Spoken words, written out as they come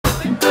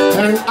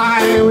and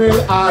I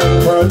will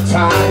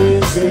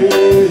advertise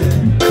it.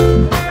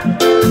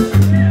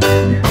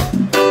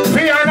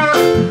 Vienna,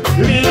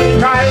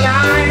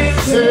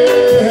 legalize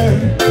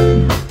it.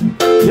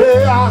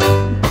 Yeah,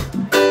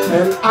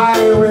 and I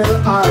will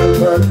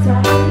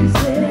advertise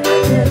it.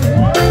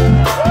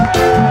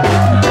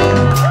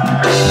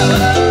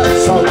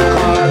 Some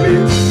call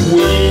it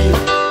weed,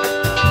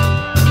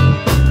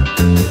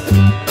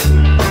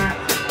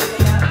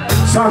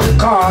 some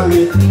call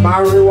it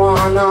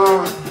marijuana,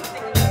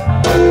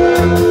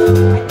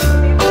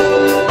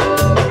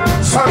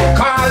 some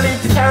call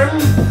it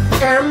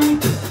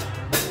hemp.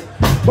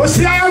 But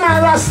see, I am a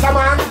Rasta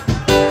man,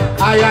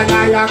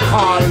 I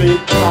call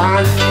it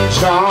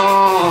ganja.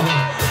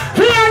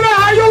 Vienna,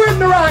 are you with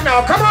me right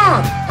now? Come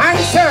on, and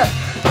say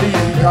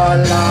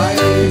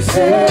legalize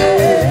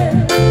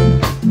it,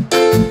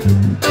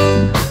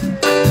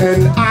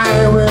 and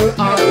I will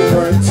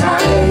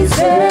advertise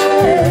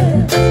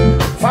it.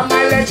 From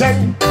my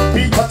legend,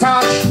 Peter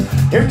Tosh,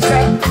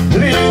 himself,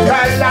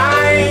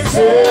 legalize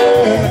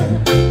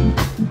it.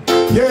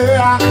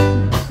 Yeah,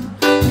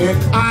 and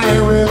I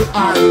will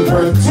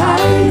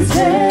advertise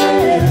it.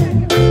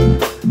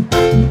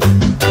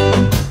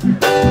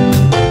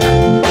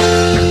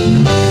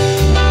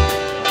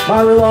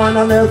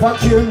 Marijuana never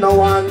kill no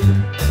one.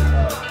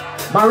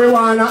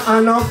 Marijuana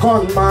and no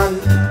gunman.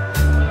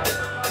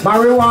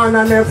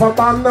 Marijuana never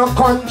bomb no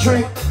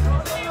country.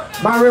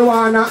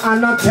 Marijuana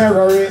and no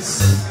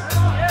terrorists.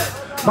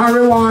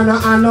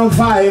 Marijuana and no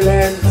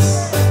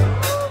violence.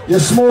 You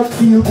smoke,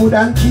 feel good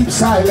and keep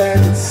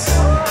silence.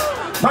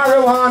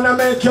 Marijuana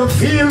make you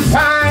feel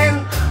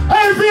fine.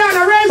 Hey,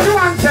 Vienna, raise your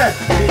hand, say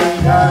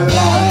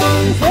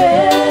legalize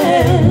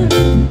it,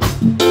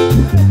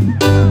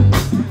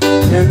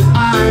 and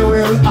I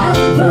will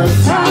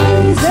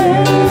advertise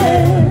it.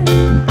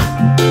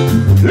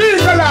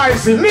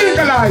 Legalize it,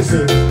 legalize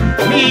it,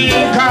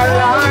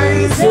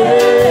 legalize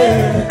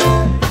it.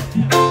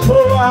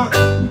 Oh,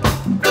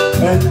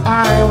 and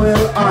I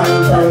will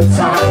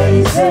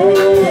advertise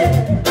it.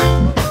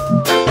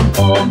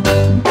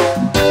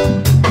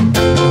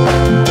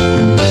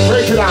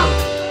 Break it down.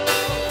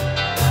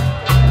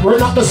 We're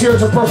not just here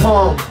to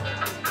perform,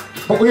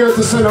 but we're here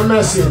to send a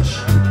message.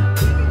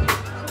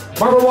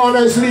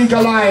 Marijuana is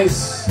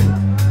legalized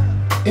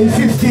in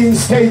 15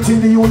 states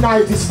in the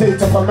United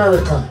States of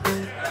America.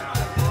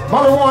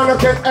 Marijuana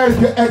can help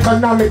your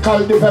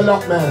economical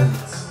development.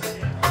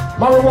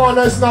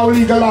 Marijuana is now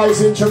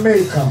legalized in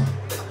Jamaica.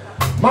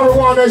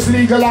 Marijuana is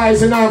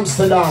legalized in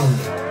Amsterdam.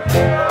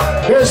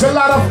 There's a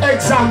lot of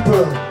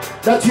examples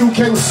that you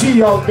can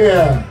see out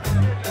there.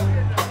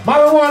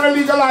 Marijuana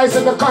legalized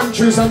in the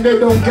countries and they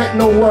don't get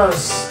no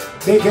worse,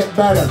 they get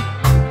better.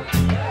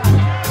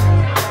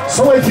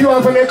 So if you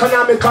have an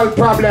economical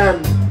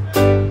problem,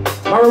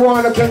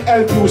 marijuana can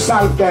help you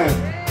solve them.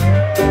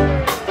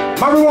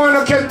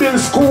 Marijuana can build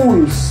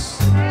schools.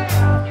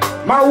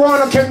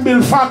 Marijuana can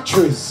build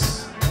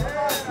factories.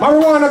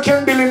 Marijuana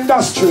can build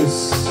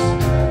industries.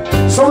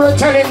 So we're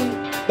telling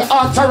the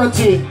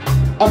authority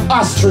of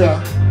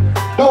Austria,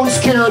 don't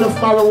scared of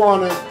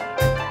marijuana.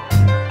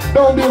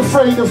 Don't be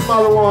afraid of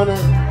marijuana.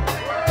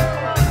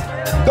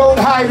 Don't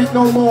hide it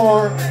no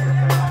more.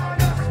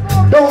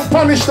 Don't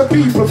punish the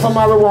people for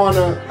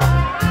marijuana.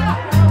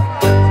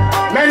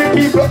 Many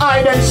people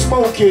hide and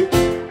smoke it.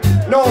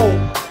 No,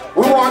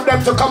 we want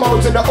them to come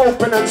out in the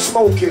open and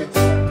smoke it.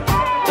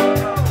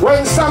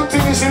 When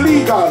something is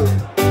illegal,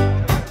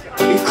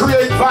 it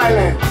creates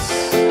violence.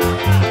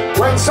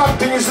 When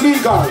something is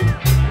legal,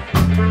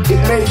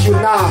 it makes you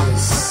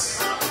nice.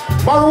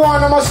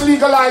 Marijuana must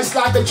legalize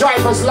like the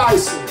driver's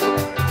license.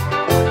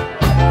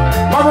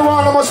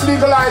 Marijuana must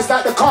legalize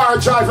like the car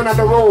driving on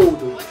the road.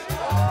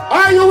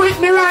 Are you with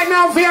me right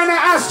now, Vienna,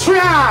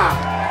 Austria?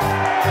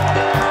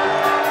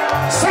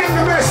 Send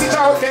the message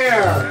out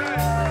there.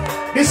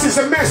 This is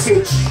a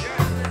message.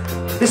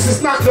 This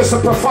is not just a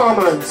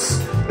performance.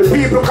 The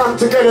people come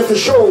together to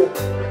show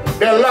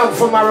their love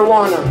for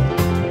marijuana.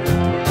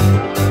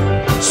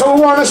 So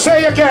we want to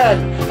say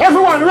again,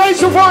 everyone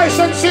raise your voice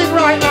and sing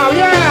right now,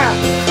 yeah!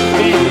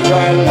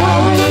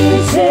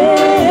 Legalize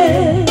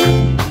it.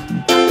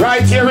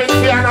 Right here in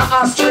Vienna,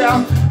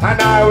 Austria,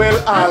 and I will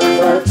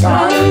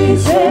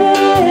advertise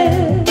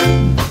it.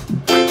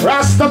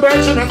 Rasta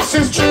Virgin and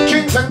Sister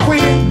Kings and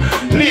Queens,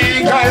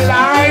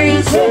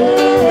 legalize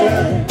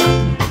it.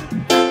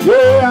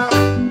 Yeah,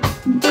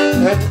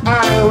 and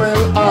I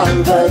will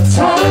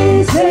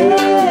advertise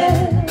it.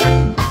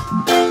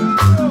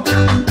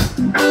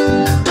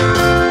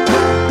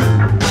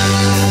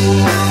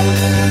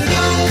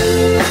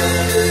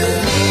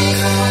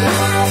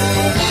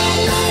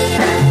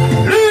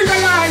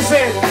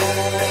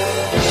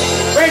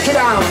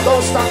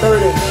 Don't stop the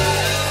rhythm.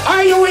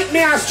 Are you with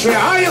me, Austria?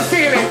 How are you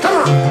feeling? Come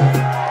on.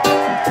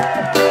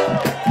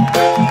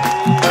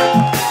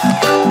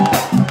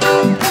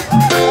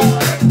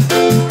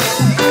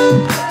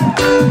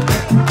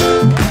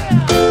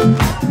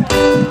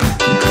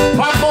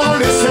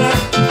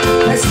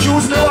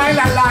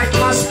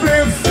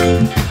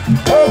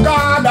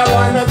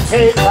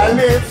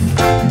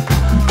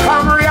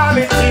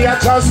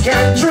 just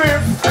can't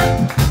drift.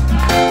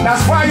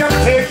 That's why I'm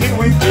taking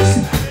with this.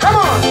 Come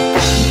on,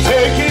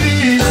 take it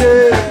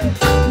easy.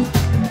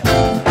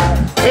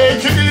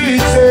 Take it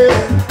easy.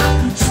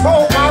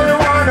 Smoke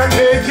marijuana,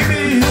 take it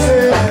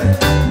easy.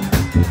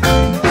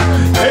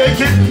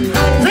 Take it,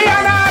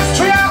 Vienna,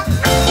 Austria.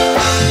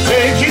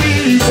 Take it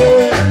easy.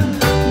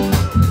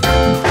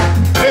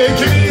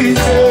 Take it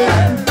easy.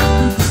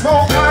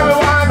 Smoke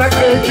marijuana,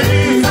 take it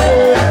easy.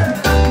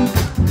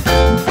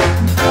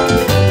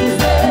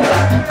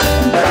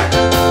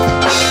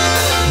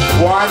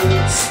 One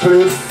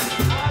spliff,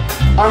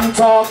 I'm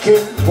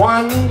talking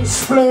one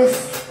spliff.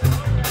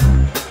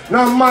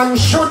 No man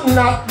should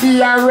not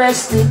be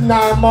arrested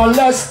nor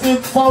molested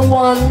for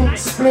one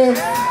spliff.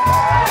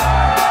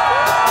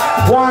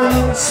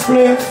 One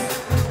spliff,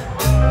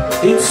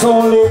 it's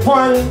only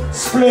one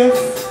spliff.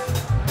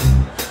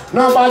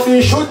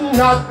 Nobody should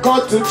not go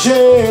to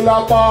jail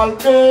or ball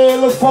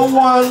bail for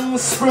one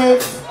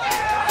spliff.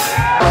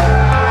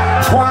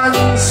 One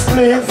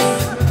spliff.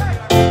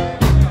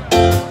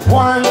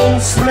 One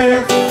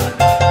spliff.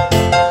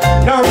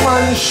 No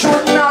man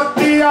should not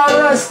be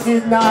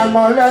arrested nor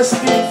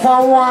molested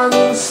for one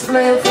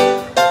spliff.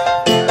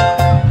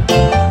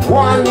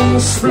 One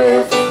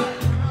spliff.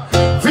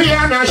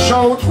 Vienna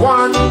shout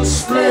one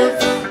spliff.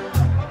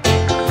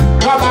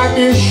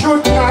 Nobody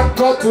should not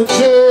go to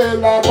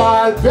jail or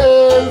ball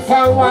bail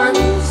for one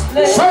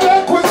spliff. So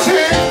look what's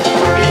it.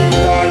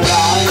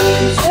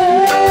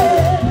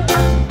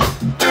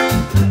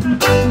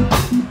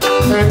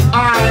 And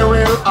I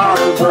will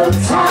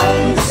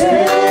advertise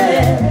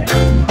it.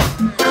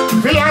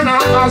 Vienna,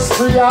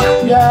 Austria,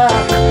 yeah.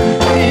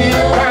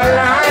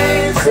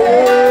 Legalize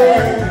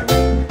it.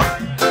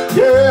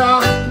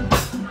 Yeah.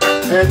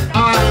 And I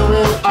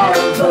will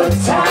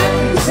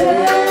advertise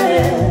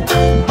it.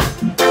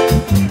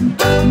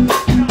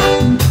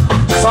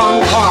 Some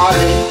call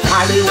it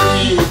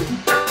Hollywood.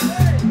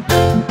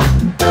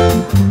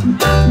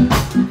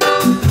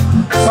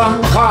 Some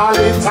call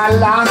it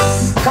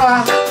Alaska.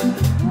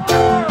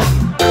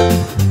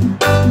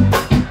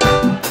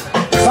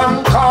 Some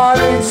call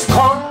it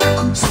skunk.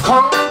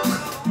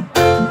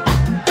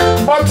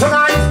 But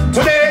tonight,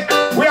 today,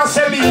 we are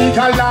saying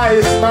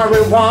legalize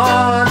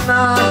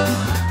marijuana.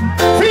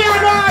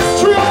 Vienna,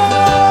 Austria.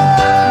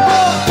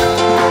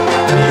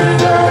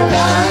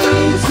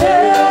 Legalize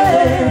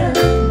it.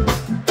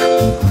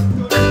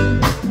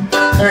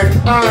 And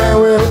I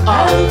will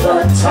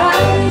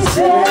advertise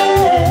it.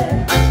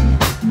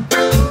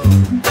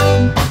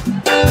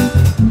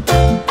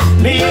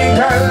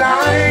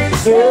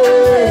 Legalize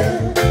it.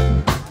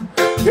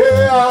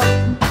 Yeah,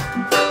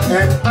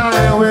 and I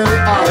will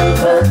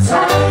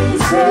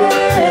advertise it.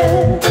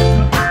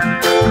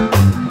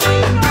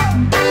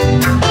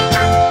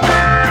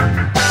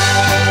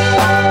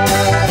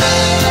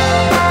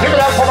 Give it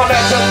up for my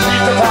legend,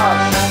 Peter Pan.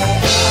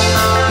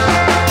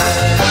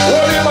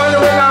 Holy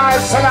Emmanuel,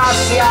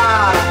 Celestia.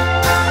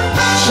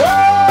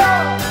 Sure,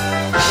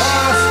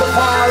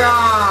 Rastafari.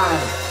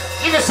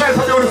 Give yourself a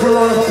beautiful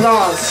round of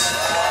applause.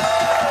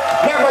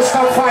 Never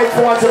stop fight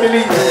for what you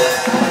believe in.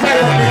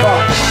 Never give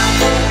up.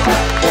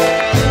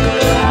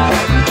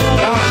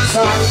 Dance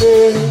on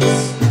this.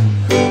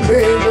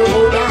 Baby,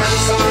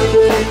 dance on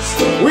this.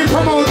 We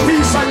promote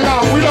peace and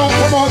love. We don't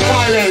promote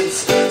violence.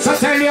 So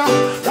tell you,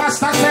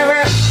 Rasta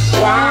say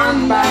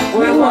one back,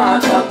 we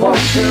walk up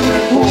country, we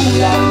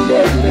cool and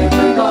deadly.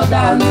 We go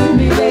dance to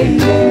the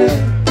lady.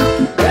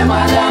 Them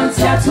a dance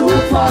ya too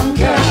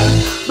funky.